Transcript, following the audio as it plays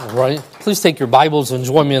All right. Please take your Bibles and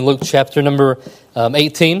join me in Luke chapter number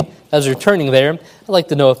 18. As you're turning there, I'd like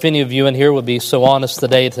to know if any of you in here would be so honest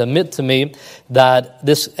today to admit to me that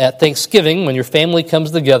at Thanksgiving, when your family comes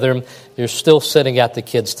together, you're still sitting at the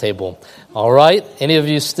kids' table. All right? Any of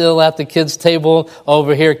you still at the kids' table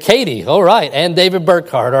over here? Katie, all right, and David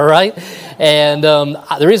Burkhart, all right? And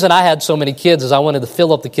the reason I had so many kids is I wanted to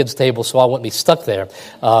fill up the kids' table so I wouldn't be stuck there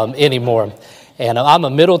anymore. And I'm a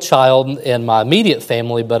middle child in my immediate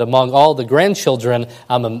family, but among all the grandchildren,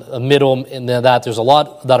 I'm a middle in that there's a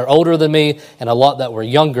lot that are older than me and a lot that were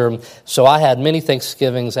younger. So I had many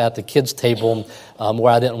Thanksgivings at the kids' table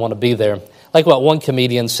where I didn't want to be there. Like what one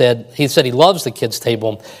comedian said, he said he loves the kids'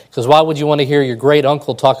 table because why would you want to hear your great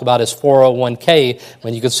uncle talk about his 401k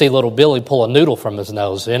when you could see little Billy pull a noodle from his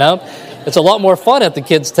nose, you know? It's a lot more fun at the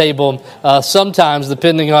kids' table sometimes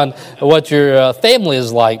depending on what your family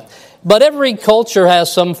is like. But every culture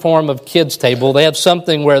has some form of kids' table. They have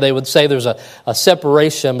something where they would say there's a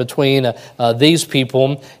separation between these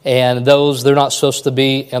people and those they're not supposed to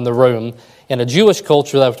be in the room. In a Jewish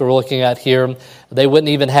culture that we're looking at here, they wouldn't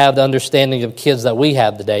even have the understanding of kids that we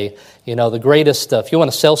have today. You know, the greatest stuff. If you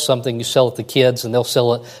want to sell something, you sell it to kids, and they'll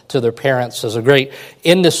sell it to their parents. There's a great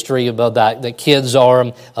industry about that kids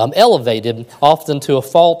are elevated, often to a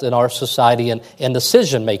fault in our society in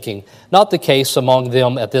decision-making. Not the case among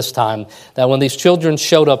them at this time. That when these children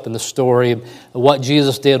showed up in the story, what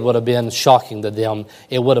Jesus did would have been shocking to them.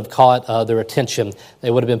 It would have caught their attention.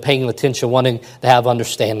 They would have been paying attention, wanting to have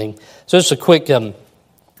understanding. So just a quick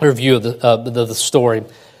review of the story.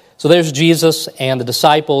 So there's Jesus and the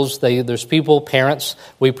disciples. There's people, parents,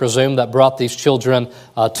 we presume, that brought these children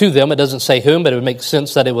to them. It doesn't say whom, but it would make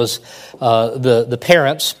sense that it was the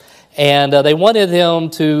parents. And they wanted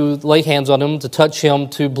him to lay hands on him, to touch him,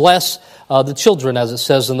 to bless the children, as it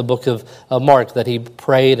says in the book of Mark, that he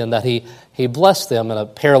prayed and that he blessed them in a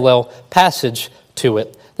parallel passage to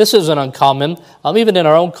it. This isn't uncommon, even in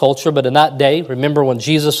our own culture, but in that day, remember when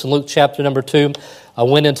Jesus in Luke chapter number 2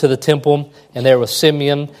 went into the temple, and there was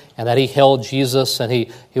Simeon, and that he held Jesus, and he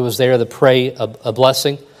was there to pray a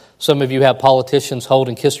blessing. Some of you have politicians hold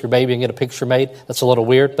and kiss your baby and get a picture made. That's a little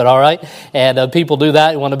weird, but all right. And people do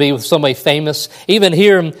that. You want to be with somebody famous. Even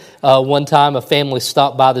here, one time, a family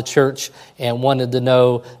stopped by the church and wanted to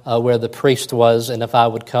know where the priest was and if I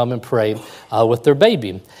would come and pray with their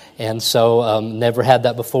baby. And so never had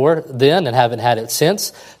that before then and haven't had it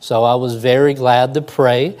since. So I was very glad to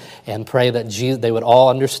pray that they would all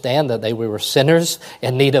understand that we were sinners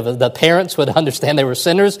in need of the parents would understand they were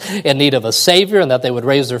sinners in need of a Savior and that they would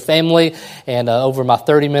raise their family. And over my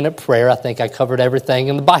 30-minute prayer, I think I covered everything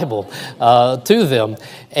in the Bible to them.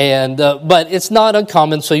 And but it's not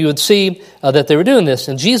uncommon. So you would see that they were doing this.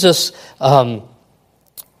 And Jesus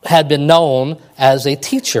had been known as a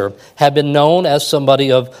teacher, had been known as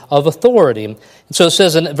somebody of authority. And so it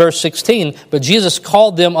says in verse 16, but Jesus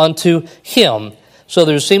called them unto him. So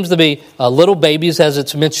there seems to be little babies, as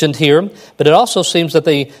it's mentioned here, but it also seems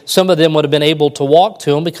that some of them would have been able to walk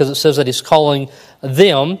to him because it says that he's calling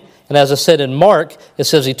them. And as I said in Mark, it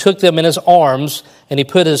says he took them in his arms and he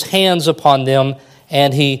put his hands upon them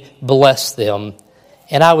and he blessed them.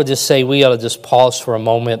 And I would just say we ought to just pause for a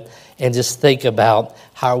moment and just think about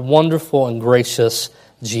how wonderful and gracious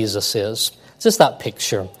Jesus is. Just that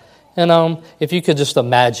picture. And if you could just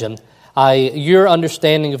imagine, your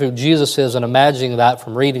understanding of who Jesus is and imagining that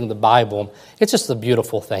from reading the Bible, it's just a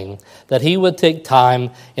beautiful thing that he would take time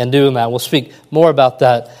in doing that. We'll speak more about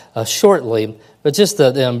that shortly. But just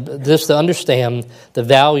to understand the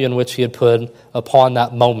value in which he had put upon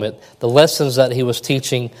that moment, the lessons that he was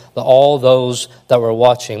teaching all those that were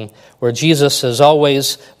watching, where Jesus is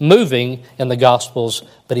always moving in the Gospels,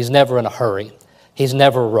 but he's never in a hurry. He's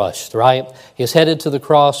never rushed, right? He's headed to the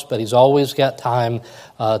cross, but he's always got time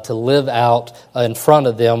to live out in front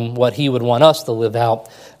of them what he would want us to live out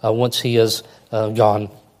once he is gone.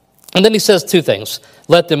 And then he says two things.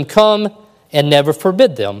 Let them come and never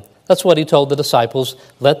forbid them. That's what he told the disciples.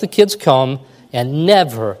 Let the kids come and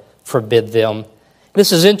never forbid them.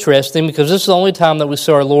 This is interesting because this is the only time that we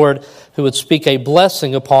saw our Lord who would speak a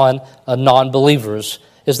blessing upon non-believers.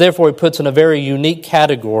 Is therefore he puts in a very unique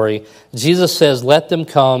category. Jesus says, let them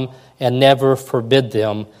come and never forbid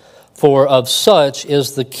them, for of such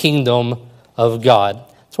is the kingdom of God.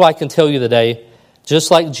 That's why I can tell you today,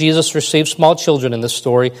 just like Jesus received small children in this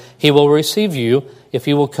story, he will receive you if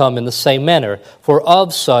you will come in the same manner. For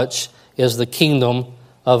of such is the kingdom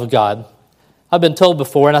of God. I've been told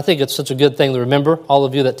before, and I think it's such a good thing to remember, all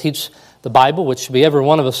of you that teach the Bible, which should be every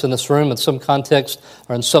one of us in this room in some context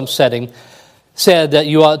or in some setting, said that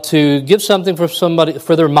you ought to give something for somebody,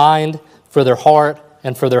 for their mind, for their heart,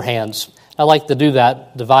 and for their hands. I like to do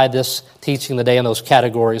that, divide this teaching today in those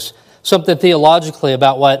categories. Something theologically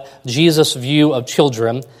about what Jesus' view of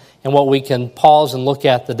children and what we can pause and look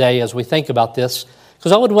at today as we think about this.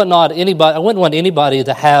 Because I wouldn't want anybody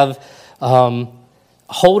to have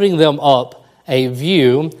holding them up a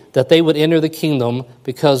view that they would enter the kingdom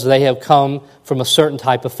because they have come from a certain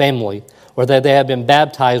type of family or that they have been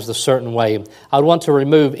baptized a certain way. I would want to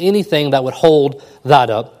remove anything that would hold that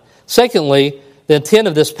up. Secondly, the intent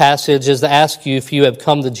of this passage is to ask you if you have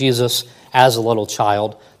come to Jesus as a little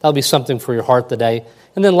child. That'll be something for your heart today.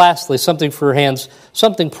 And then lastly, something for your hands,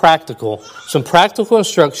 something practical, some practical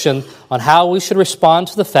instruction on how we should respond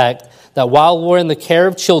to the fact that while we're in the care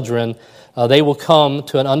of children, they will come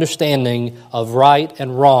to an understanding of right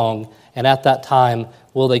and wrong, and at that time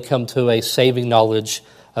will they come to a saving knowledge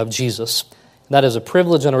of Jesus. And that is a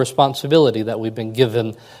privilege and a responsibility that we've been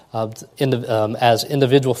given as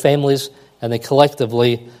individual families and then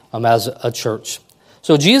collectively as a church.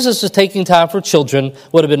 So Jesus is taking time for children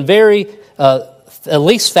would have been very at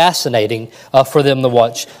least fascinating for them to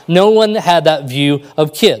watch. No one had that view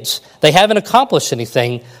of kids. They haven't accomplished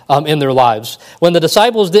anything in their lives. When the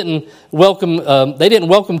disciples didn't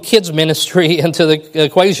welcome kids ministry into the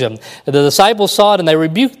equation. The disciples saw it and they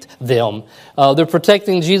rebuked them. They're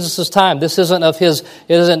protecting Jesus' time. This isn't it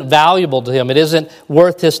isn't valuable to him. It isn't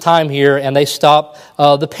worth his time here, and they stop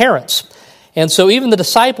the parents. And so even the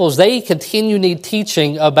disciples, they continue need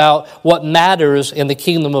teaching about what matters in the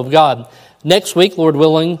kingdom of God. Next week, Lord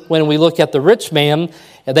willing, when we look at the rich man,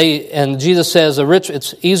 and Jesus says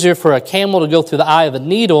it's easier for a camel to go through the eye of a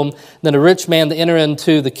needle than a rich man to enter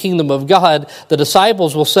into the kingdom of God. The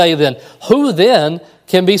disciples will say then, who then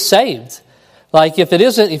can be saved? Like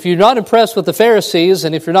if you're not impressed with the Pharisees,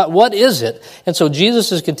 and if you're not, what is it? And so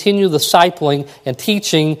Jesus is continuing discipling and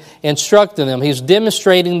teaching, instructing them. He's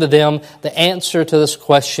demonstrating to them the answer to this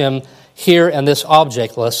question here in this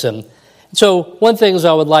object lesson. So one thing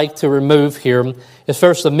I would like to remove here is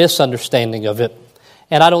first the misunderstanding of it.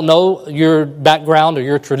 And I don't know your background or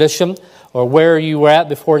your tradition or where you were at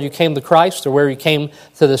before you came to Christ or where you came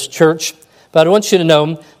to this church. But I want you to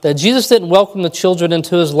know that Jesus didn't welcome the children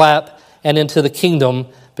into his lap and into the kingdom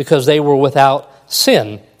because they were without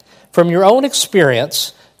sin. From your own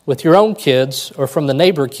experience with your own kids or from the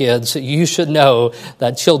neighbor kids, you should know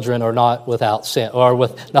that children are not without sin,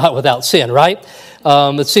 not without sin, right?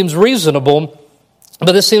 It seems reasonable,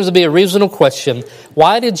 but this seems to be a reasonable question.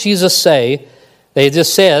 Why did Jesus say, they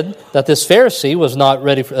just said that this Pharisee was not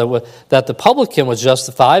ready, that the publican was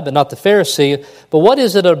justified, but not the Pharisee. But what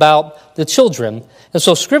is it about the children? And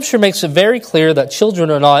so Scripture makes it very clear that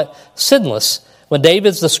children are not sinless. When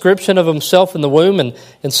David's description of himself in the womb, and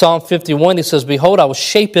in Psalm 51, he says, "Behold, I was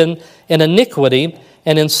shapen in iniquity,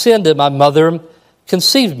 and in sin did my mother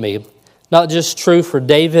conceive me." Not just true for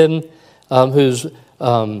David, who's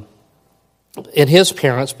in his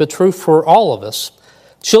parents, but true for all of us.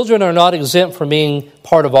 Children are not exempt from being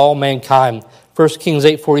part of all mankind. 1 Kings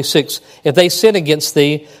 8:46, "If they sin against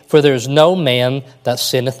thee, for there is no man that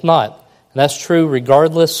sinneth not." And that's true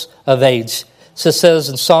regardless of age. It says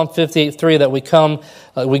in Psalm 58:3 that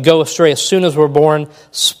we go astray as soon as we're born,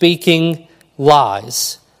 speaking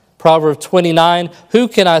lies. Proverbs 29, "Who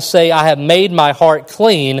can I say I have made my heart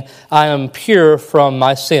clean? I am pure from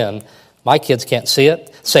my sin." My kids can't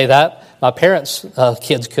say that. My parents'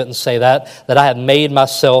 kids couldn't say that I have made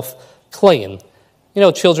myself clean. You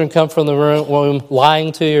know, children come from the room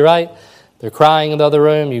lying to you, right? They're crying in the other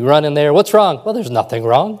room. You run in there. What's wrong? Well, there's nothing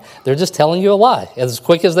wrong. They're just telling you a lie as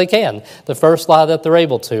quick as they can. The first lie that they're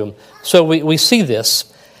able to. So we see this.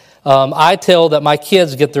 I tell that my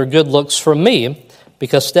kids get their good looks from me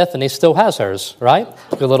because Stephanie still has hers, right?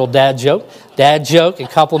 Good little dad joke. Dad joke and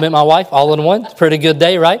compliment my wife all in one. Pretty good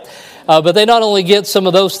day, right? But they not only get some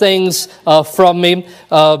of those things from me,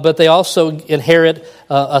 but they also inherit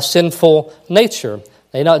a sinful nature.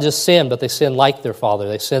 They not just sin, but they sin like their father.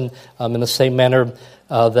 They sin in the same manner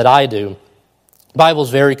that I do. The Bible is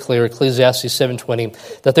very clear, Ecclesiastes 7:20,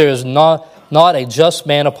 that there is not a just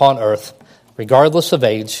man upon earth, regardless of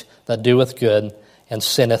age, that doeth good and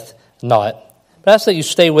sinneth not. But I ask that you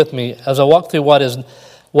stay with me as I walk through what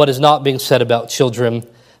is not being said about children.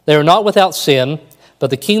 They are not without sin, but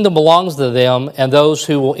the kingdom belongs to them and those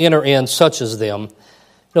who will enter in, such as them.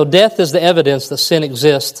 You know, death is the evidence that sin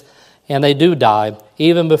exists, and they do die,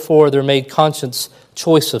 even before they're made conscious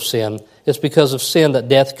choice of sin. It's because of sin that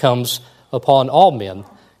death comes upon all men. You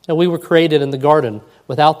know, we were created in the garden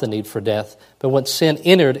without the need for death, but when sin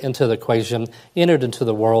entered into the equation, entered into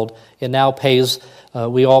the world, it now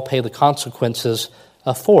we all pay the consequences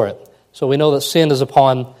for it. So we know that sin is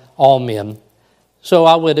upon all men. So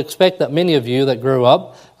I would expect that many of you that grew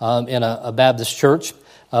up in a Baptist church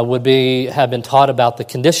have been taught about the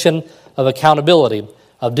condition of accountability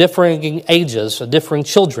of differing ages, of differing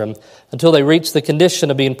children, until they reach the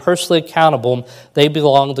condition of being personally accountable. They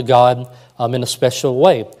belong to God in a special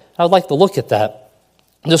way. I would like to look at that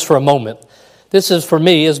just for a moment. This is, for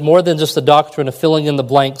me, is more than just a doctrine of filling in the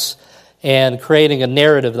blanks and creating a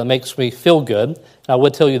narrative that makes me feel good. And I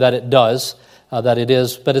would tell you that it does, that it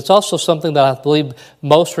is, but it's also something that I believe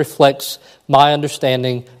most reflects my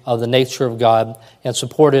understanding of the nature of God and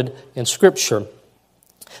supported in Scripture.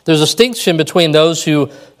 There's a distinction between those who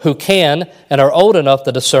can and are old enough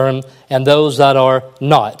to discern and those that are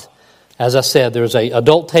not. As I said, there's an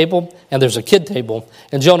adult table and there's a kid table.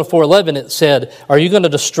 In Jonah 4:11 it said, are you going to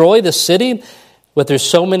destroy this city? But there's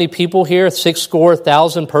so many people here,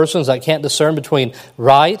 600,000 persons that can't discern between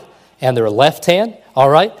right and their left hand. All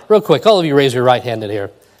right, real quick, all of you raise your right hand in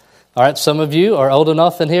here. All right, some of you are old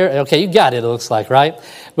enough in here. Okay, you got it looks like, right?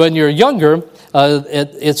 When you're younger,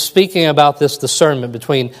 it's speaking about this discernment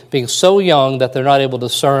between being so young that they're not able to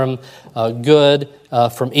discern good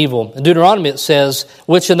from evil. In Deuteronomy it says,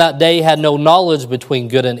 which in that day had no knowledge between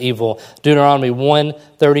good and evil. Deuteronomy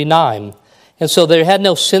 1:39. And so they had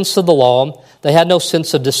no sense of the law. They had no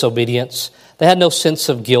sense of disobedience. They had no sense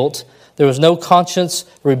of guilt. There was no conscience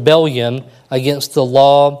rebellion against the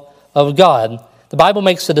law of God. The Bible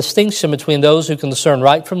makes a distinction between those who can discern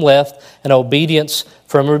right from left and obedience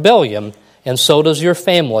from rebellion. And so does your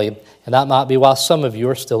family. And that might be why some of you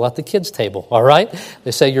are still at the kids' table, all right?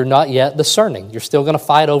 They say you're not yet discerning. You're still going to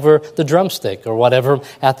fight over the drumstick or whatever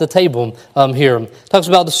at the table here. It talks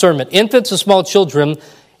about discernment. Infants and small children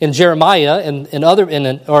in Jeremiah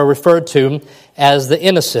are referred to as the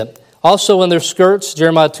innocent. Also in their skirts,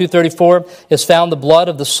 Jeremiah 2:34, is found the blood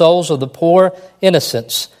of the souls of the poor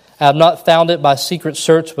innocents. I have not found it by secret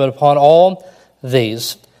search, but upon all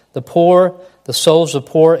these, the poor, the souls of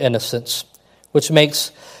poor innocents, which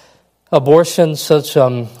makes abortion such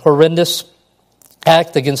a horrendous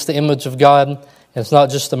act against the image of God. And it's not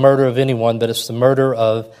just the murder of anyone, but it's the murder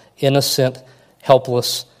of innocent,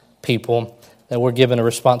 helpless people that we're given a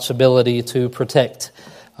responsibility to protect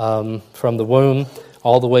from the womb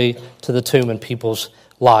all the way to the tomb in people's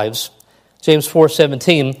lives. James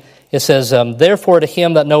 4:17, it says, therefore to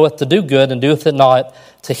him that knoweth to do good and doeth it not,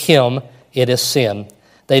 to him it is sin.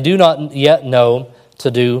 They do not yet know to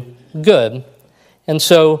do good. And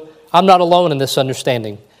so I'm not alone in this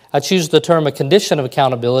understanding. I choose the term a condition of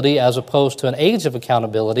accountability as opposed to an age of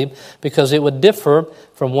accountability because it would differ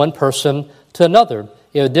from one person to another.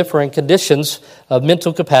 It would differ in conditions of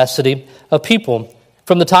mental capacity of people.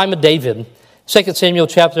 From the time of David, 2 Samuel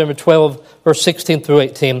chapter number 12, verse 16 through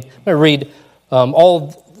 18. I'm going to read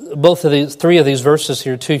three of these verses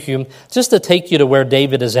here to you, just to take you to where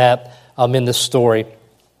David is at in this story.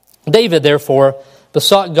 David, therefore,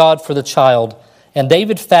 besought God for the child, and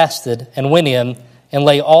David fasted and went in and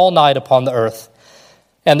lay all night upon the earth.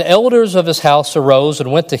 And the elders of his house arose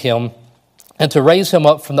and went to him, and to raise him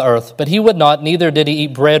up from the earth. But he would not, neither did he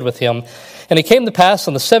eat bread with him. And it came to pass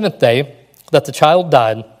on the seventh day that the child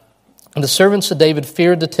died. And the servants of David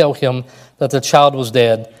feared to tell him that the child was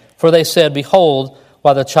dead. For they said, behold,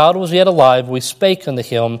 while the child was yet alive, we spake unto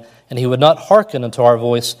him, and he would not hearken unto our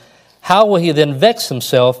voice. How will he then vex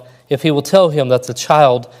himself if he will tell him that the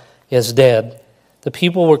child is dead? The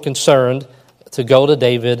people were concerned to go to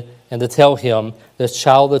David and to tell him, this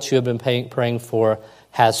child that you have been praying for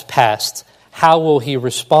has passed. How will he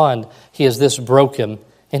respond? He is this broken.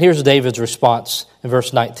 And here's David's response in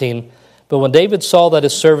verse 19. But when David saw that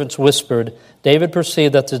his servants whispered, David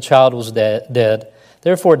perceived that the child was dead.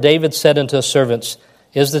 Therefore David said unto his servants,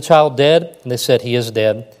 is the child dead? And they said, he is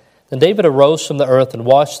dead. Then David arose from the earth and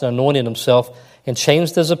washed and anointed himself and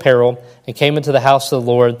changed his apparel and came into the house of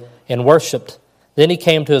the Lord and worshipped. Then he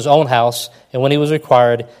came to his own house, and when he was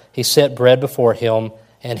required, he set bread before him,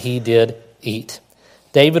 and he did eat.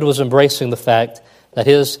 David was embracing the fact that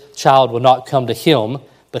his child would not come to him,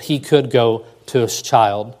 but he could go to his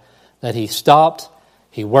child. That he stopped,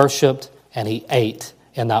 he worshiped, and he ate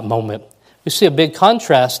in that moment. We see a big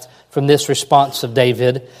contrast from this response of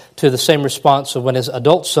David to the same response of when his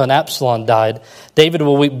adult son Absalom died. David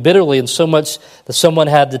will weep bitterly, and so much that someone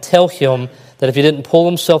had to tell him that if he didn't pull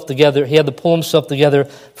himself together, he had to pull himself together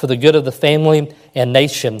for the good of the family and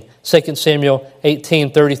nation. 2 Samuel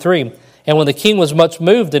 18:33. And when the king was much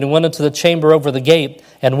moved, and he went into the chamber over the gate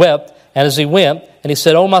and wept, and as he went, and he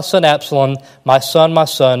said, O my son Absalom, my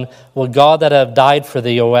son, would God that I have died for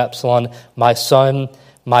thee, O Absalom, my son,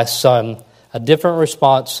 my son. A different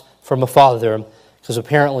response from a father, because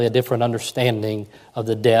apparently a different understanding of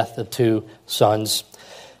the death of two sons.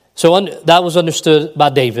 So that was understood by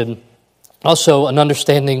David. Also an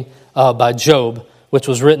understanding by Job, which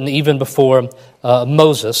was written even before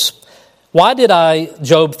Moses. Why did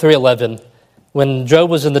Job 3:11, when Job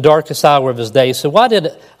was in the darkest hour of his day, said, why did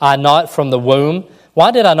I not from the womb,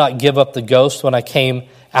 why did I not give up the ghost when I came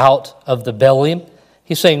out of the belly?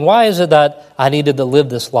 He's saying, why is it that I needed to live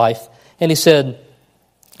this life? And he said,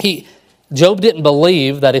 Job didn't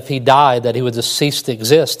believe that if he died that he would just cease to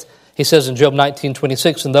exist. He says in Job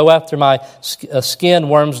 19:26, and though after my skin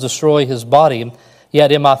worms destroy his body,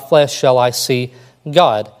 yet in my flesh shall I see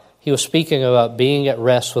God. He was speaking about being at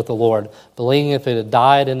rest with the Lord, believing if he had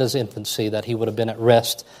died in his infancy that he would have been at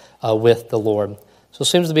rest with the Lord. So it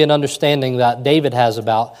seems to be an understanding that David has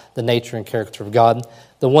about the nature and character of God,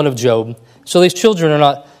 the one of Job. So these children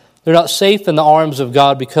they're not safe in the arms of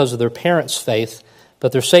God because of their parents' faith,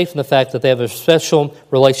 but they're safe in the fact that they have a special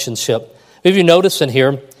relationship. If you notice in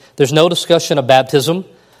here, there's no discussion of baptism.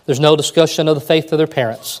 There's no discussion of the faith of their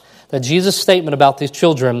parents. That Jesus' statement about these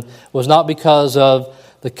children was not because of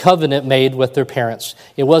the covenant made with their parents.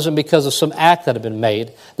 It wasn't because of some act that had been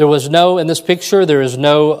made. In this picture, there is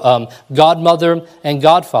no godmother and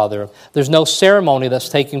godfather. There's no ceremony that's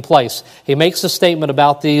taking place. He makes a statement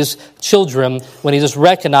about these children when he just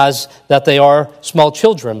recognized that they are small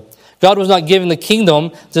children. God was not giving the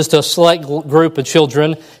kingdom just to a select group of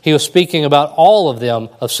children. He was speaking about all of them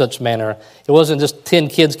of such manner. It wasn't just 10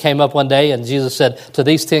 kids came up one day and Jesus said, to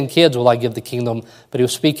these 10 kids will I give the kingdom. But he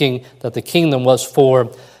was speaking that the kingdom was for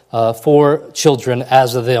children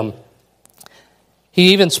as of them.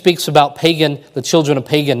 He even speaks about the children of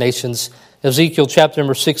pagan nations. Ezekiel chapter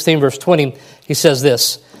number 16, verse 20, he says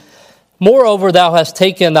this, moreover, thou hast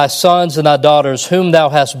taken thy sons and thy daughters, whom thou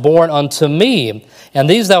hast borne unto me, and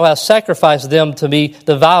these thou hast sacrificed them to be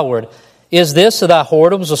devoured. Is this of thy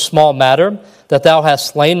whoredoms a small matter, that thou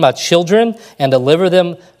hast slain my children, and delivered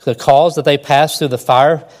them the cause that they pass through the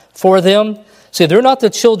fire for them? See, they're not the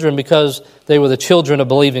children because they were the children of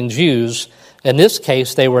believing Jews. In this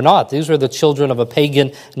case, they were not. These were the children of a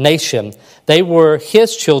pagan nation. They were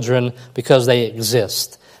his children because they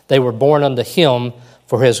exist. They were born unto him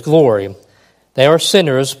for his glory. They are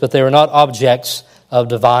sinners, but they are not objects of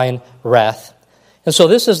divine wrath. And so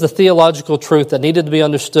this is the theological truth that needed to be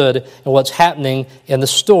understood in what's happening in the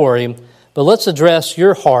story. But let's address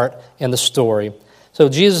your heart in the story. So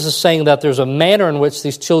Jesus is saying that there's a manner in which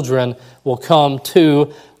these children will come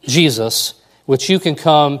to Jesus, which you can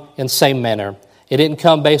come in the same manner. It didn't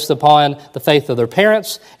come based upon the faith of their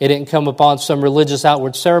parents. It didn't come upon some religious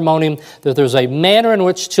outward ceremony. That there's a manner in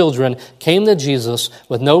which children came to Jesus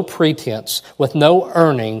with no pretense, with no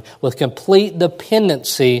earning, with complete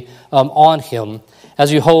dependency on him.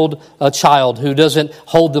 As you hold a child who doesn't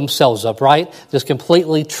hold themselves up, right? Just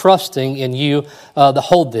completely trusting in you to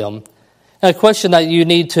hold them. And a question that you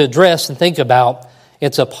need to address and think about,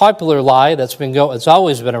 it's a popular lie it's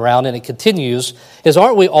always been around and it continues, is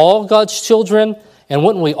aren't we all God's children? And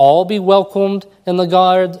wouldn't we all be welcomed in the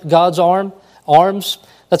God's arms?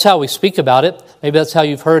 That's how we speak about it. Maybe that's how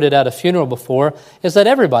you've heard it at a funeral before, is that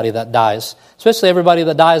everybody that dies, especially everybody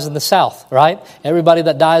that dies in the South, right? Everybody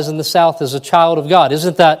that dies in the South is a child of God.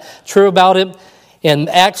 Isn't that true about it? In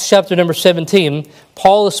Acts chapter number 17,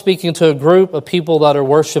 Paul is speaking to a group of people that are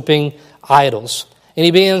worshiping idols. And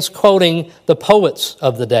he begins quoting the poets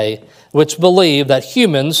of the day, which believed that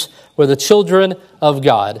humans were the children of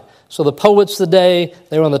God. So the poets of the day,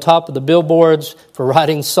 they were on the top of the billboards for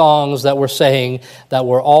writing songs that were saying that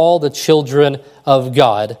we're all the children of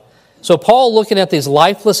God. So Paul, looking at these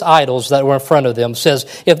lifeless idols that were in front of them,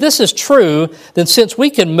 says, if this is true, then since we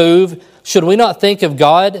can move, should we not think of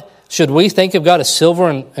God? Should we think of God as silver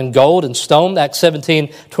and gold and stone? Acts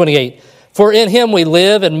 17:28. For in him we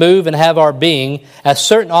live and move and have our being, as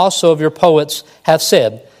certain also of your poets have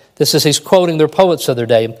said. He's quoting their poets of their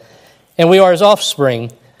day. And we are his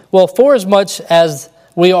offspring. Well, forasmuch as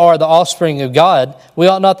we are the offspring of God, we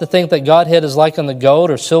ought not to think that Godhead is like unto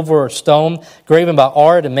gold or silver or stone, graven by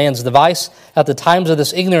art and man's device. At the times of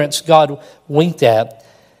this ignorance God winked at.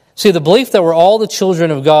 See, the belief that we're all the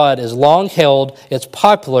children of God is long held, it's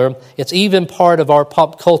popular, it's even part of our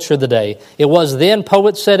pop culture today. It was then,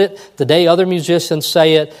 poets said it, today other musicians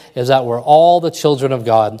say it, is that we're all the children of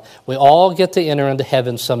God. We all get to enter into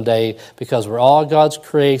heaven someday because we're all God's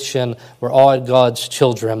creation, we're all God's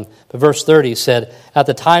children. But verse 30 said, at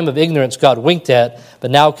the time of ignorance God winked at,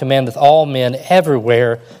 but now commandeth all men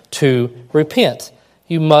everywhere to repent.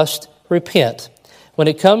 You must repent. When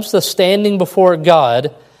it comes to standing before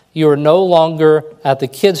God, you are no longer at the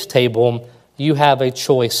kids' table. You have a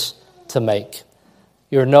choice to make.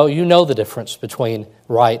 You know the difference between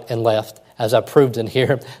right and left as I proved in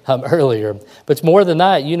here earlier. But it's more than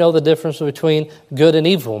that. You know the difference between good and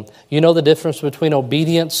evil. You know the difference between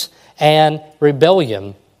obedience and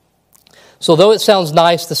rebellion. So though it sounds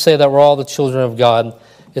nice to say that we're all the children of God,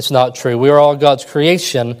 it's not true. We are all God's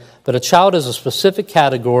creation, but a child is a specific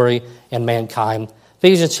category in mankind.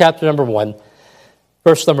 Ephesians chapter number 1.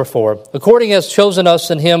 Verse number 4, according as chosen us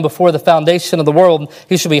in him before the foundation of the world,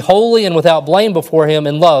 he should be holy and without blame before him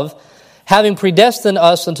in love, having predestined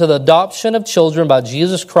us unto the adoption of children by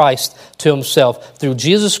Jesus Christ to himself. Through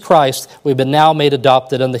Jesus Christ, we've been now made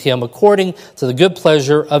adopted unto him according to the good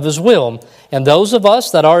pleasure of his will. And those of us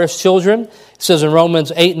that are his children, it says in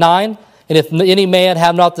Romans 8:9, and if any man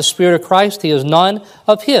have not the Spirit of Christ, he is none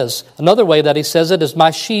of his. Another way that he says it is, my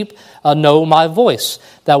sheep know my voice.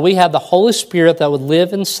 That we have the Holy Spirit that would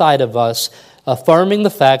live inside of us, affirming the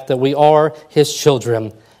fact that we are his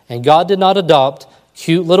children. And God did not adopt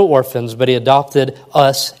cute little orphans, but he adopted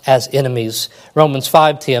us as enemies. Romans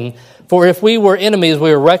 5:10, for if we were enemies,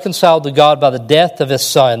 we were reconciled to God by the death of his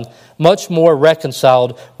Son. Much more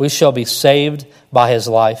reconciled, we shall be saved by his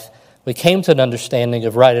life. We came to an understanding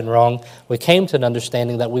of right and wrong. We came to an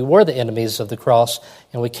understanding that we were the enemies of the cross,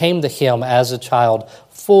 and we came to him as a child,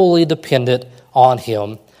 fully dependent on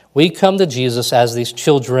him. We come to Jesus as these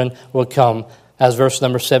children will come, as verse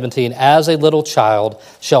number 17, as a little child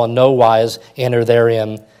shall in no wise enter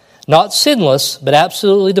therein. Not sinless, but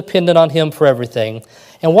absolutely dependent on him for everything.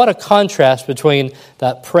 And what a contrast between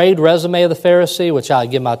that parade resume of the Pharisee, which I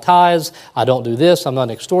give my tithes, I don't do this, I'm not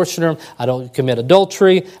an extortioner, I don't commit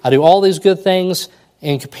adultery, I do all these good things,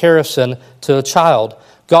 in comparison to a child.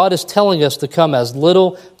 God is telling us to come as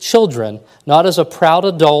little children, not as a proud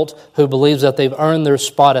adult who believes that they've earned their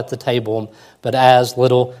spot at the table, but as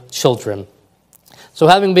little children. So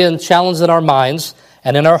having been challenged in our minds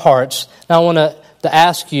and in our hearts, now I want to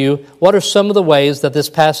ask you, what are some of the ways that this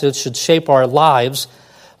passage should shape our lives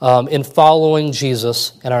in following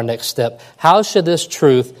Jesus in our next step? How should this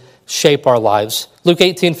truth shape our lives? Luke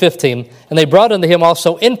 18:15, and they brought unto him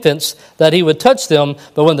also infants that he would touch them,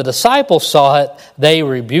 but when the disciples saw it, they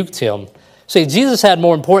rebuked him. See, Jesus had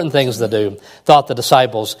more important things to do, thought the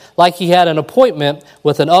disciples. Like he had an appointment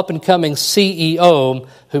with an up-and-coming CEO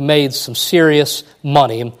who made some serious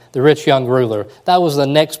money, the rich young ruler. That was the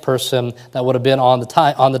next person that would have been on the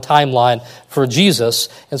timeline for Jesus.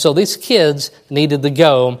 And so these kids needed to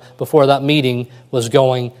go before that meeting was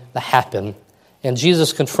going to happen. And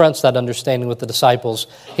Jesus confronts that understanding with the disciples.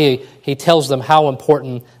 He tells them how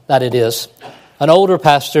important that it is. An older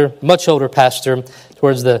pastor, much older pastor,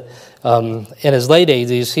 towards in his late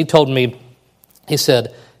 80s, he told me, he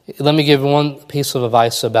said, let me give one piece of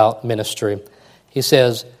advice about ministry. He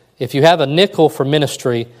says, if you have a nickel for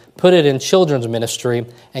ministry, put it in children's ministry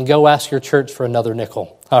and go ask your church for another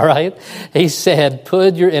nickel. All right? He said,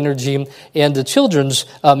 put your energy into children's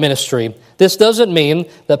ministry. This doesn't mean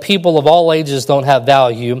that people of all ages don't have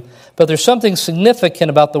value, but there's something significant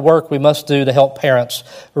about the work we must do to help parents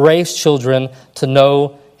raise children to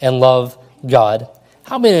know and love God.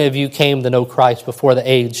 How many of you came to know Christ before the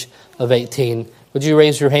age of 18? Would you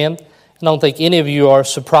raise your hand? I don't think any of you are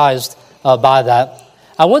surprised by that.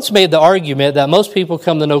 I once made the argument that most people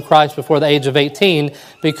come to know Christ before the age of 18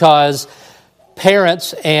 because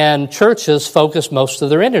parents and churches focus most of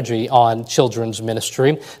their energy on children's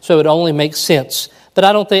ministry, so it only makes sense. But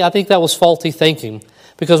I think that was faulty thinking,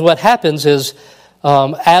 because what happens is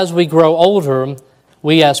as we grow older,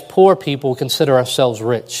 we as poor people consider ourselves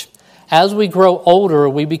rich. As we grow older,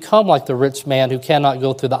 we become like the rich man who cannot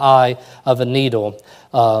go through the eye of a needle,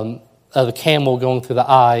 of a camel going through the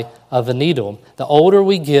eye of a needle. The older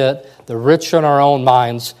we get, the richer in our own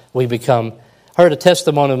minds we become. I heard a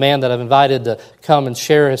testimony of a man that I've invited to come and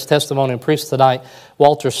share his testimony and preach tonight,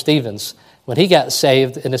 Walter Stevens. When he got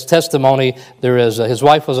saved, in his testimony, his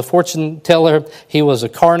wife was a fortune teller, he was a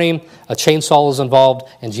carny, a chainsaw was involved,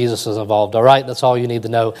 and Jesus is involved. All right, that's all you need to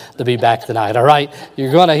know to be back tonight. All right,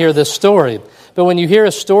 you're going to hear this story. But when you hear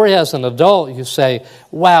a story as an adult, you say,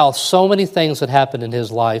 wow, so many things had happened in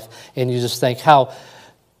his life, and you just think how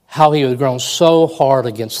he had grown so hard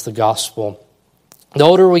against the gospel. The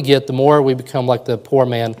older we get, the more we become like the poor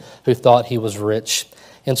man who thought he was rich.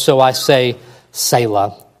 And so I say,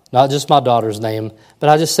 Selah. Not just my daughter's name, but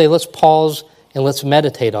I just say, let's pause and let's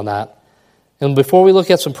meditate on that. And before we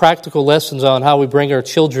look at some practical lessons on how we bring our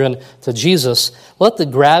children to Jesus, let the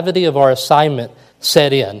gravity of our assignment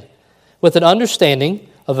set in. With an understanding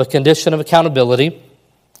of a condition of accountability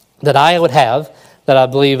that I would have, that I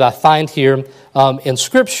believe I find here in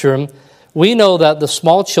Scripture, we know that the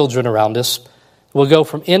small children around us will go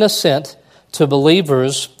from innocent to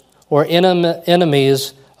believers or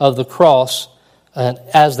enemies of the cross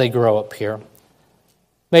as they grow up here.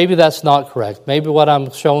 Maybe that's not correct. Maybe what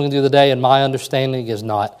I'm showing you today and my understanding is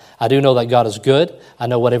not. I do know that God is good. I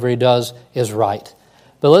know whatever He does is right.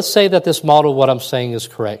 But let's say that this model, what I'm saying, is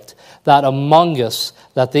correct. That among us,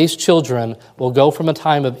 that these children will go from a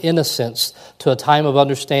time of innocence to a time of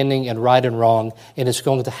understanding and right and wrong, and it's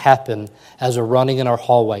going to happen as they're running in our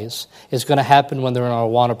hallways. It's going to happen when they're in our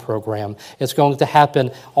Awana program. It's going to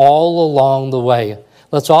happen all along the way.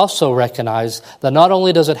 Let's also recognize that not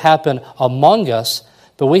only does it happen among us,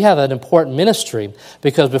 but we have an important ministry,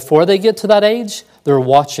 because before they get to that age, they're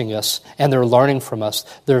watching us and they're learning from us,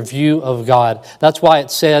 their view of God. That's why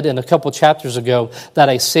it said in a couple chapters ago that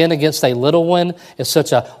a sin against a little one is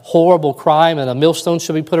such a horrible crime and a millstone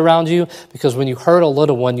should be put around you, because when you hurt a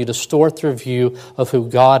little one, you distort their view of who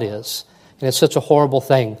God is. And it's such a horrible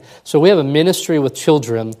thing. So we have a ministry with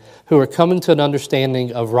children who are coming to an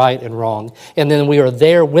understanding of right and wrong. And then we are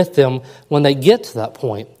there with them when they get to that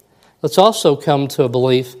point. Let's also come to a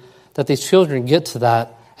belief that these children get to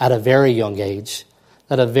that at a very young age.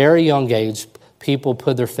 At a very young age, people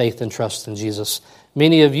put their faith and trust in Jesus.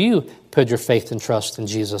 Many of you put your faith and trust in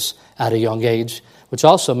Jesus at a young age, which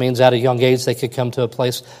also means at a young age they could come to a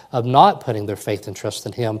place of not putting their faith and trust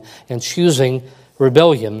in Him and choosing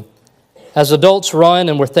rebellion. As adults run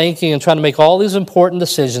and we're thinking and trying to make all these important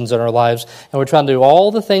decisions in our lives, and we're trying to do all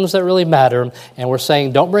the things that really matter, and we're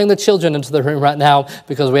saying, don't bring the children into the room right now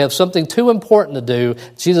because we have something too important to do,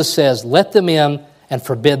 Jesus says, let them in and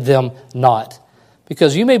forbid them not.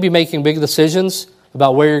 Because you may be making big decisions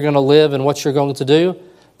about where you're going to live and what you're going to do.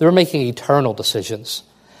 They're making eternal decisions.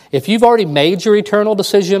 If you've already made your eternal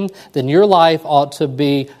decision, then your life ought to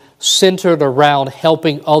be centered around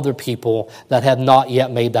helping other people that have not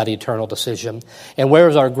yet made that eternal decision. And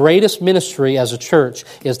whereas our greatest ministry as a church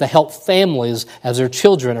is to help families as their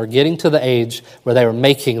children are getting to the age where they are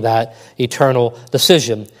making that eternal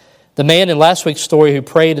decision. The man in last week's story who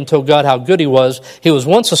prayed and told God how good he was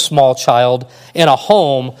once a small child in a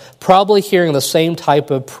home, probably hearing the same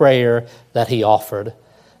type of prayer that he offered.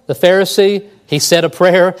 The Pharisee, he said a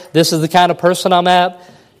prayer, this is the kind of person I'm at.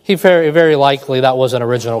 He very likely that wasn't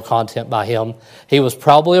original content by him. He was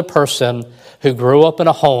probably a person who grew up in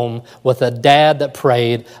a home with a dad that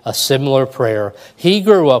prayed a similar prayer. He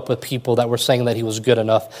grew up with people that were saying that he was good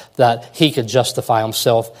enough that he could justify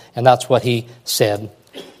himself, and that's what he said.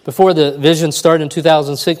 Before the vision started in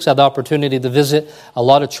 2006, I had the opportunity to visit a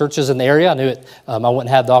lot of churches in the area. I knew I wouldn't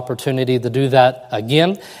have the opportunity to do that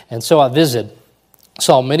again, and so I visited.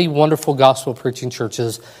 Saw many wonderful gospel preaching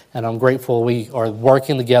churches, and I'm grateful we are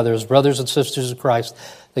working together as brothers and sisters of Christ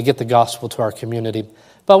to get the gospel to our community.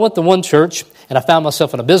 But I went to one church, and I found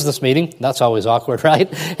myself in a business meeting. That's always awkward, right?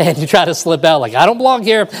 And you try to slip out like, I don't belong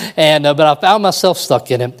here. But I found myself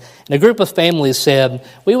stuck in it. And a group of families said,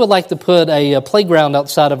 we would like to put a playground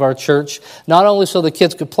outside of our church, not only so the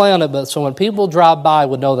kids could play on it, but so when people drive by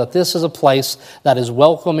would know that this is a place that is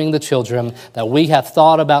welcoming the children, that we have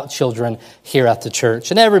thought about children here at the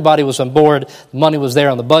church. And everybody was on board. The money was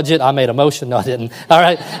there on the budget. I made a motion. No, I didn't. All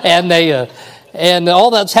right. And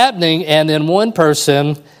all that's happening, and then one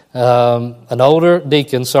person, an older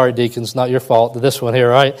deacon, sorry deacons, not your fault, this one here,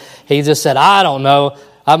 right? He just said, I don't know.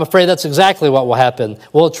 I'm afraid that's exactly what will happen.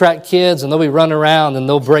 We'll attract kids, and they'll be running around, and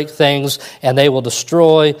they'll break things, and they will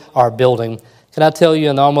destroy our building. Can I tell you,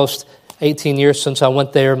 in almost 18 years since I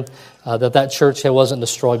went there, that church wasn't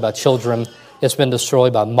destroyed by children. It's been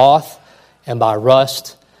destroyed by moth and by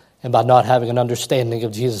rust and by not having an understanding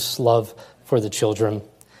of Jesus' love for the children.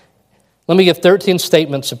 Let me give 13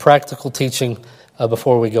 statements of practical teaching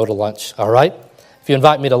before we go to lunch, all right? If you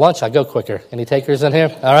invite me to lunch, I go quicker. Any takers in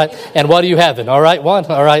here? All right. And what are you having? All right, one?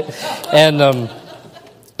 All right. And,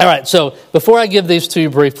 all right, so before I give these to you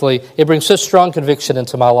briefly, it brings such strong conviction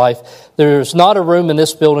into my life. There's not a room in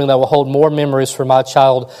this building that will hold more memories for my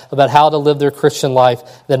child about how to live their Christian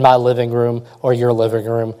life than my living room or your living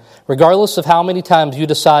room. Regardless of how many times you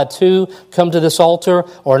decide to come to this altar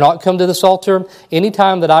or not come to this altar,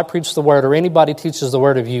 anytime that I preach the word or anybody teaches the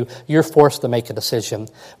word of you, you're forced to make a decision.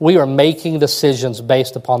 We are making decisions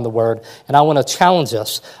based upon the word. And I want to challenge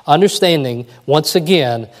us, understanding once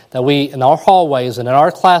again that we, in our hallways and in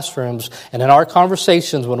our classrooms and in our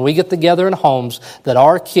conversations when we get together in homes, that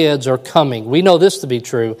our kids are coming. We know this to be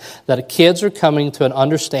true, that kids are coming to an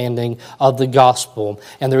understanding of the gospel,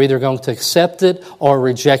 and they're either going to accept it or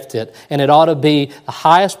reject it. And it ought to be the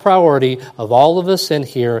highest priority of all of us in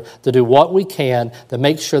here to do what we can to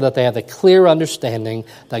make sure that they have a clear understanding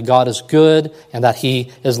that God is good and that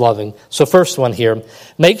He is loving. So first one here,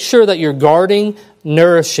 make sure that you're guarding,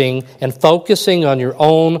 nourishing, and focusing on your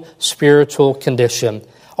own spiritual condition.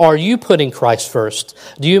 Are you putting Christ first?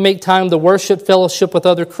 Do you make time to worship, fellowship with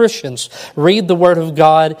other Christians, read the Word of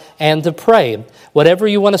God, and to pray? Whatever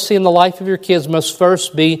you want to see in the life of your kids must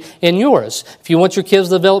first be in yours. If you want your kids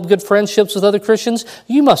to develop good friendships with other Christians,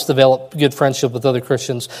 you must develop good friendship with other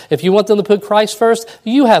Christians. If you want them to put Christ first,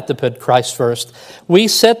 you have to put Christ first. We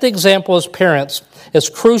set the example as parents as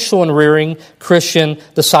crucial in rearing Christian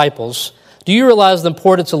disciples. Do you realize the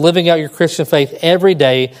importance of living out your Christian faith every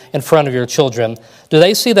day in front of your children? Do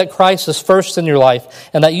they see that Christ is first in your life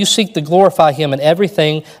and that you seek to glorify Him in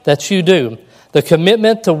everything that you do? The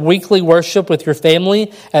commitment to weekly worship with your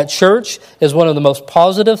family at church is one of the most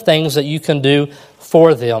positive things that you can do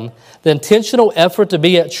for them. The intentional effort to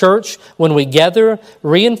be at church when we gather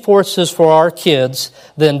reinforces for our kids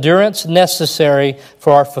the endurance necessary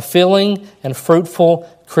for our fulfilling and fruitful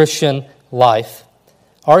Christian life.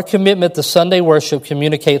 Our commitment to Sunday worship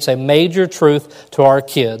communicates a major truth to our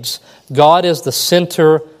kids. God is the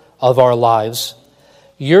center of our lives.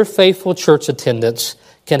 Your faithful church attendance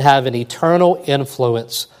can have an eternal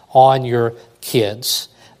influence on your kids.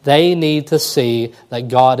 They need to see that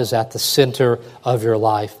God is at the center of your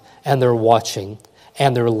life, and they're watching,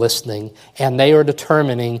 and they're listening, and they are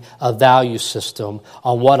determining a value system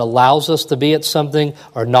on what allows us to be at something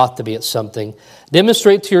or not to be at something.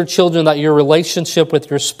 Demonstrate to your children that your relationship with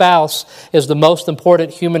your spouse is the most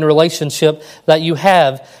important human relationship that you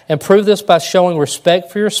have, and prove this by showing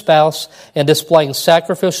respect for your spouse and displaying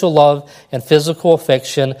sacrificial love and physical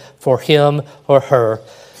affection for him or her.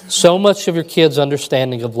 So much of your kids'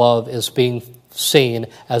 understanding of love is being seen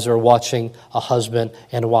as they're watching a husband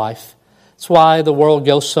and wife. That's why the world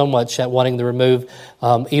goes so much at wanting to remove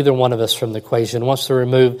either one of us from the equation. It wants to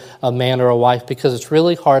remove a man or a wife because it's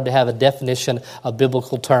really hard to have a definition of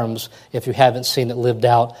biblical terms if you haven't seen it lived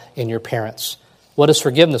out in your parents. What does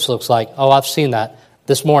forgiveness look like? Oh, I've seen that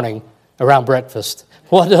this morning around breakfast.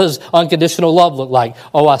 What does unconditional love look like?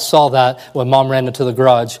 Oh, I saw that when Mom ran into the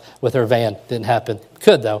garage with her van. Didn't happen.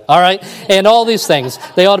 Could, though. All right? And all these things.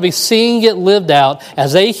 They ought to be seeing it lived out.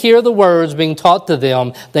 As they hear the words being taught to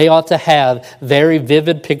them, they ought to have very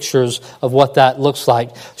vivid pictures of what that looks like.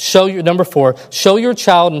 Number 4, show your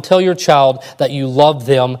child and tell your child that you love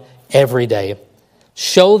them every day.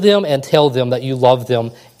 Show them and tell them that you love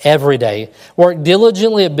them every day. Work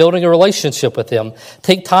diligently at building a relationship with them.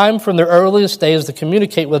 Take time from their earliest days to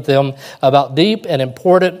communicate with them about deep and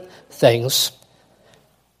important things.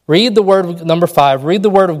 Read the Word, number 5, read the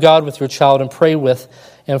Word of God with your child and pray with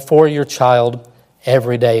and for your child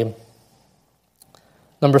every day.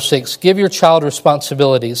 Number 6, give your child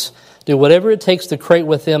responsibilities. Do whatever it takes to create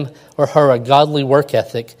with him or her a godly work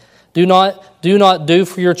ethic. Do not do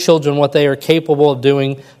for your children what they are capable of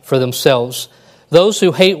doing for themselves. Those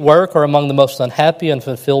who hate work are among the most unhappy and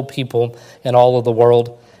fulfilled people in all of the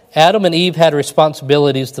world. Adam and Eve had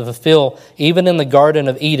responsibilities to fulfill even in the Garden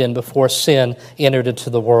of Eden before sin entered into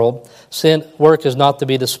the world. Work is not to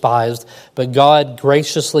be despised, but God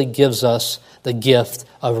graciously gives us the gift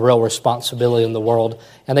of real responsibility in the world,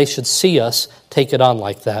 and they should see us take it on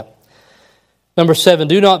like that. Number 7,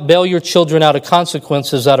 do not bail your children out of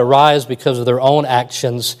consequences that arise because of their own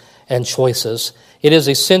actions and choices. It is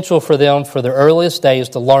essential for them for their earliest days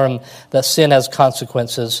to learn that sin has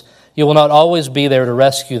consequences. You will not always be there to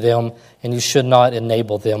rescue them, and you should not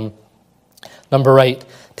enable them. Number 8,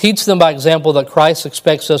 teach them by example that Christ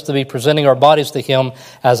expects us to be presenting our bodies to Him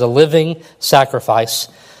as a living sacrifice.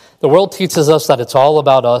 The world teaches us that it's all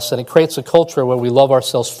about us, and it creates a culture where we love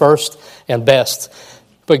ourselves first and best.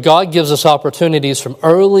 But God gives us opportunities from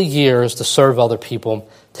early years to serve other people.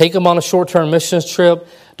 Take them on a short-term missions trip,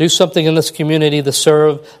 do something in this community to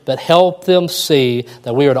serve, but help them see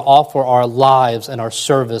that we are to offer our lives and our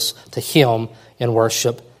service to Him in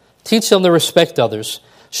worship. Teach them to respect others.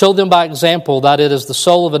 Show them by example that it is the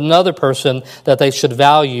soul of another person that they should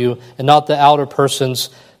value and not the outer person's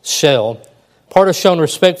shell. Part of showing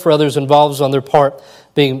respect for others involves on their part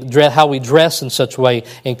being how we dress in such a way,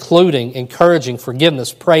 including encouraging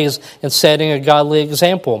forgiveness, praise, and setting a godly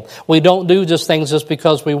example. We don't do just things just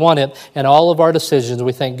because we want it. In all of our decisions,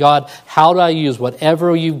 we think, God, how do I use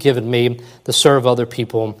whatever you've given me to serve other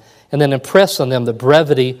people? And then impress on them the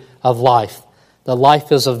brevity of life, that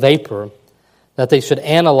life is a vapor, that they should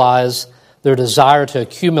analyze their desire to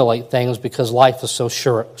accumulate things because life is so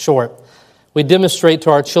short. We demonstrate to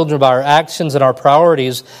our children by our actions and our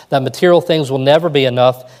priorities that material things will never be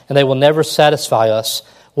enough and they will never satisfy us.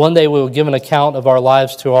 One day we will give an account of our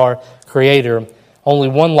lives to our Creator. Only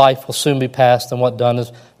one life will soon be passed, and what done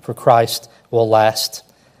is for Christ will last.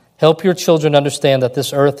 Help your children understand that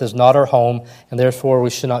this earth is not our home, and therefore we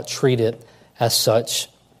should not treat it as such.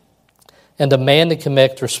 And demand and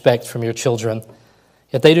commit respect from your children.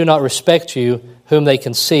 If they do not respect you, whom they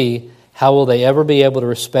can see, how will they ever be able to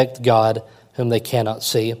respect God, whom they cannot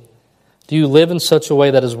see? Do you live in such a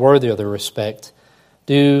way that is worthy of their respect?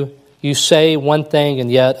 Do you say one thing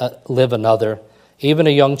and yet live another? Even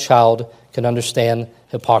a young child can understand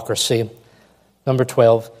hypocrisy. Number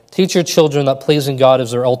 12, teach your children that pleasing God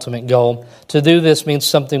is their ultimate goal. To do this means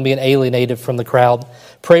something being alienated from the crowd.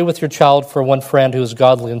 Pray with your child for one friend who is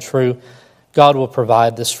godly and true. God will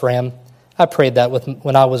provide this friend. I prayed that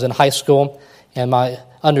when I was in high school, and my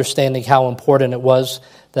understanding how important it was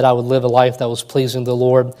that I would live a life that was pleasing to the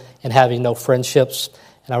Lord and having no friendships.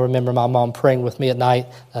 And I remember my mom praying with me at night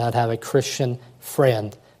that I'd have a Christian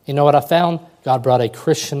friend. You know what I found? God brought a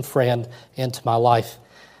Christian friend into my life.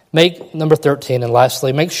 Number 13, and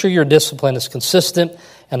lastly, make sure your discipline is consistent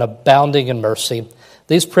and abounding in mercy.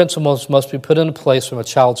 These principles must be put into place from a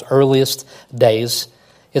child's earliest days.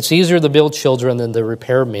 It's easier to build children than to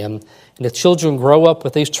repair men. And if children grow up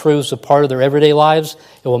with these truths as part of their everyday lives,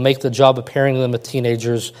 it will make the job of parenting them as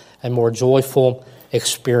teenagers a more joyful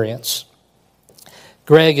experience.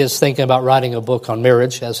 Greg is thinking about writing a book on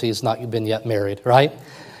marriage, as he's not been yet married, right?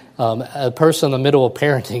 A person in the middle of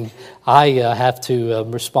parenting, I have to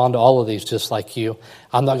respond to all of these just like you.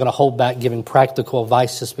 I'm not going to hold back giving practical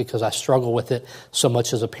advice just because I struggle with it so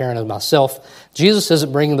much as a parent of myself. Jesus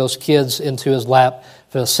isn't bringing those kids into his lap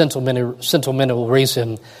for a sentimental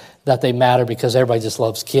reason that they matter because everybody just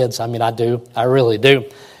loves kids. I mean, I do. I really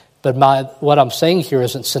do. But what I'm saying here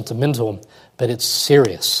isn't sentimental, but it's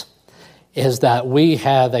serious. Is that we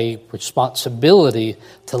have a responsibility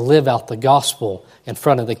to live out the gospel in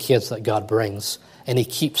front of the kids that God brings. And he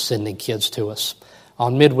keeps sending kids to us.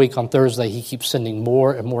 On midweek on Thursday, he keeps sending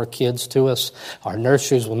more and more kids to us. Our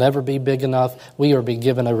nurseries will never be big enough. We are being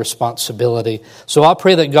given a responsibility. So I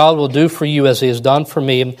pray that God will do for you as he has done for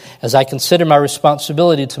me as I consider my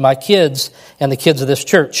responsibility to my kids and the kids of this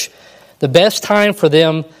church. The best time for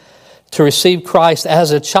them to receive Christ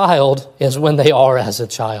as a child is when they are as a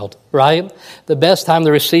child, right? The best time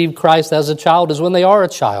to receive Christ as a child is when they are a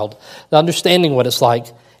child, understanding what it's like.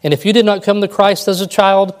 And if you did not come to Christ as a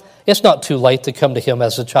child, it's not too late to come to him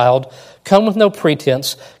as a child. Come with no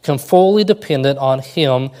pretense. Come fully dependent on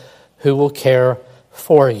him who will care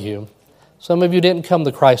for you. Some of you didn't come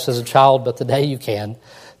to Christ as a child, but today you can.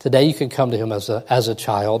 Today you can come to him as a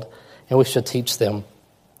child, and we should teach them.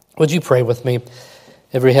 Would you pray with me?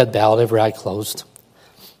 Every head bowed, every eye closed.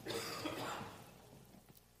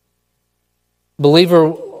 Believer,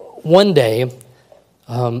 one day,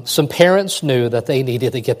 some parents knew that they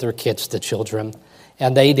needed to get their kids to children,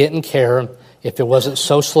 and they didn't care if it wasn't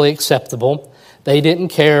socially acceptable. They didn't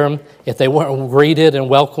care if they weren't greeted and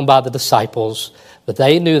welcomed by the disciples, but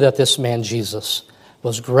they knew that this man, Jesus,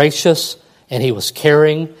 was gracious, and he was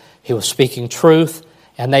caring, he was speaking truth,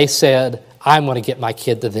 and they said, I'm going to get my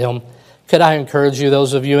kid to them. Could I encourage you,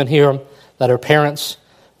 those of you in here that are parents,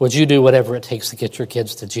 would you do whatever it takes to get your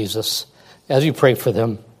kids to Jesus as you pray for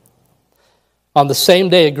them? On the same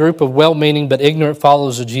day, a group of well-meaning but ignorant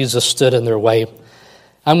followers of Jesus stood in their way.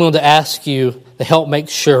 I'm going to ask you to help make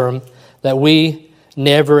sure that we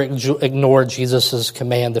never ignore Jesus'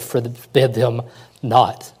 command to forbid them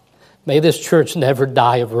not. May this church never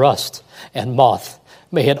die of rust and moth.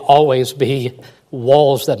 May it always be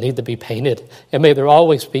walls that need to be painted. And may there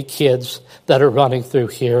always be kids that are running through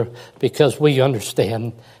here because we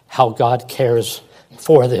understand how God cares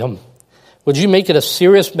for them. Would you make it a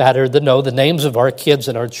serious matter to know the names of our kids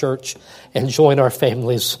in our church and join our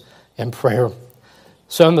families in prayer?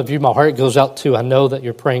 Some of you, my heart goes out to, I know that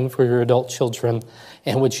you're praying for your adult children.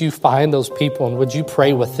 And would you find those people and would you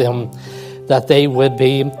pray with them that they would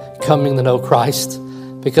be coming to know Christ?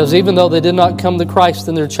 Because even though they did not come to Christ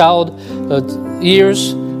in their child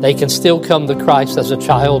years, they can still come to Christ as a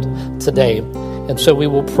child today. And so we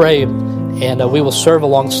will pray and we will serve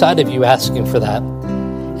alongside of you asking for that.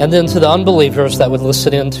 And then to the unbelievers that would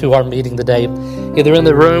listen in to our meeting today, either in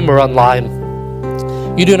the room or online,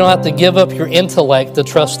 you do not have to give up your intellect to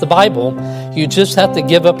trust the Bible. You just have to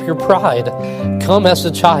give up your pride. Come as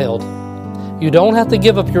a child. You don't have to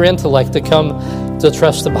give up your intellect to come to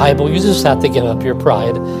trust the Bible. You just have to give up your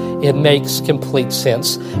pride. It makes complete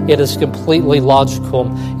sense. It is completely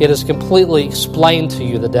logical. It is completely explained to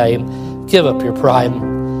you today. Give up your pride.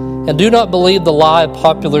 And do not believe the lie of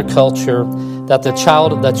popular culture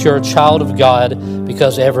that you're a child of God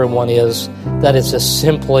because everyone is. That is just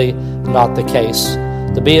simply not the case.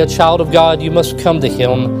 To be a child of God, you must come to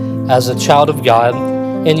him as a child of God,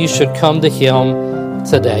 and you should come to him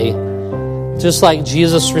today. Just like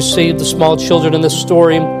Jesus received the small children in this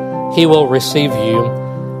story, he will receive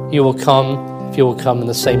you. You will come if you will come in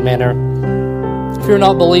the same manner. If you're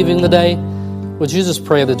not believing today, would you just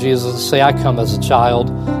pray to Jesus and say, I come as a child.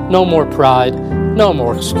 No more pride, no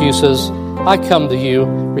more excuses. I come to you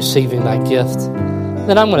receiving that gift.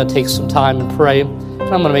 Then I'm going to take some time and pray. And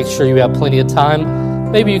I'm going to make sure you have plenty of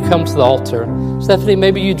time. Maybe you come to the altar. Stephanie,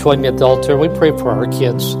 maybe you join me at the altar. We pray for our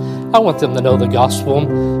kids. I want them to know the gospel.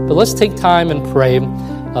 But let's take time and pray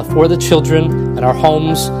for the children and our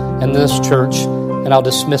homes and this church. And I'll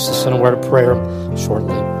dismiss us in a word of prayer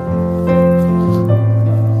shortly.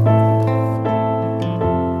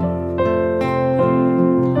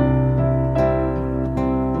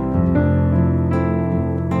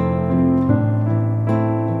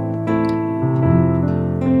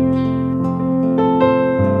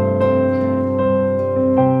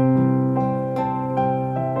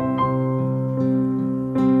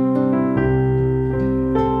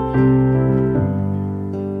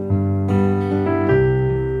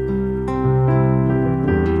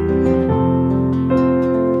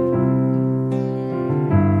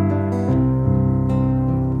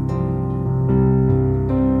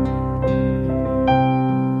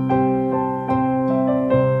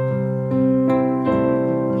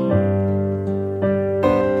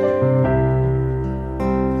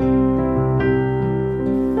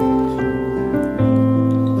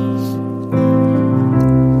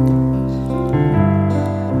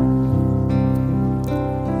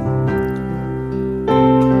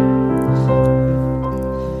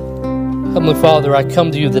 Heavenly Father, I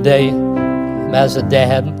come to you today as a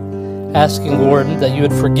dad, asking, Lord, that you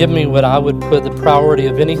would forgive me when I would put the priority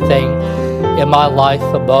of anything in my life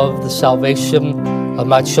above the salvation of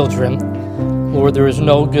my children. Lord, there is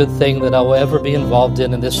no good thing that I will ever be involved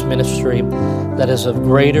in this ministry that is of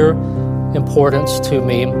greater importance to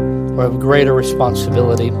me or of greater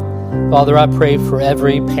responsibility. Father, I pray for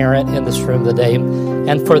every parent in this room today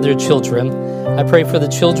and for their children. I pray for the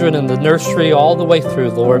children in the nursery all the way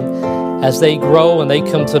through, Lord, as they grow and they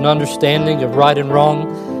come to an understanding of right and wrong,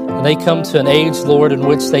 and they come to an age, Lord, in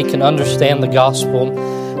which they can understand the gospel.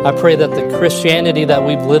 I pray that the Christianity that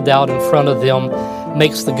we've lived out in front of them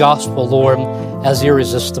makes the gospel, Lord, as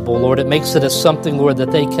irresistible, Lord. It makes it as something, Lord,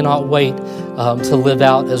 that they cannot wait to live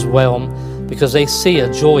out as well, because they see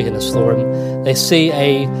a joy in us, Lord. They see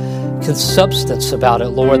a substance about it,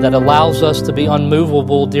 Lord, that allows us to be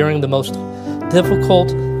unmovable during the most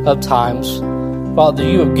difficult of times. Father,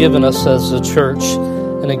 you have given us as a church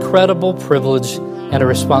an incredible privilege and a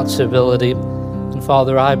responsibility. And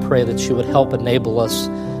Father, I pray that you would help enable us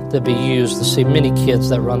to be used to see many kids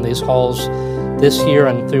that run these halls this year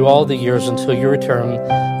and through all the years until you return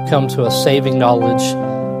come to a saving knowledge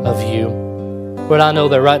of you. Lord, I know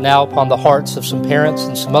that right now upon the hearts of some parents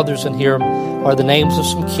and some others in here are the names of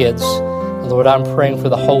some kids. And Lord, I'm praying for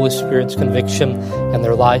the Holy Spirit's conviction in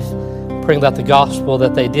their life, praying that the gospel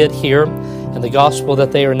that they did hear and the gospel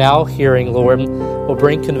that they are now hearing, Lord, will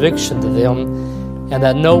bring conviction to them, and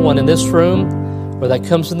that no one in this room or that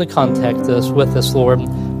comes into contact with us, Lord,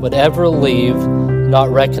 would ever leave not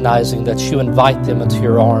recognizing that you invite them into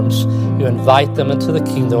your arms. You invite them into the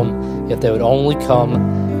kingdom if they would only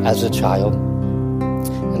come as a child.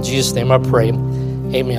 In Jesus' name I pray. Amen.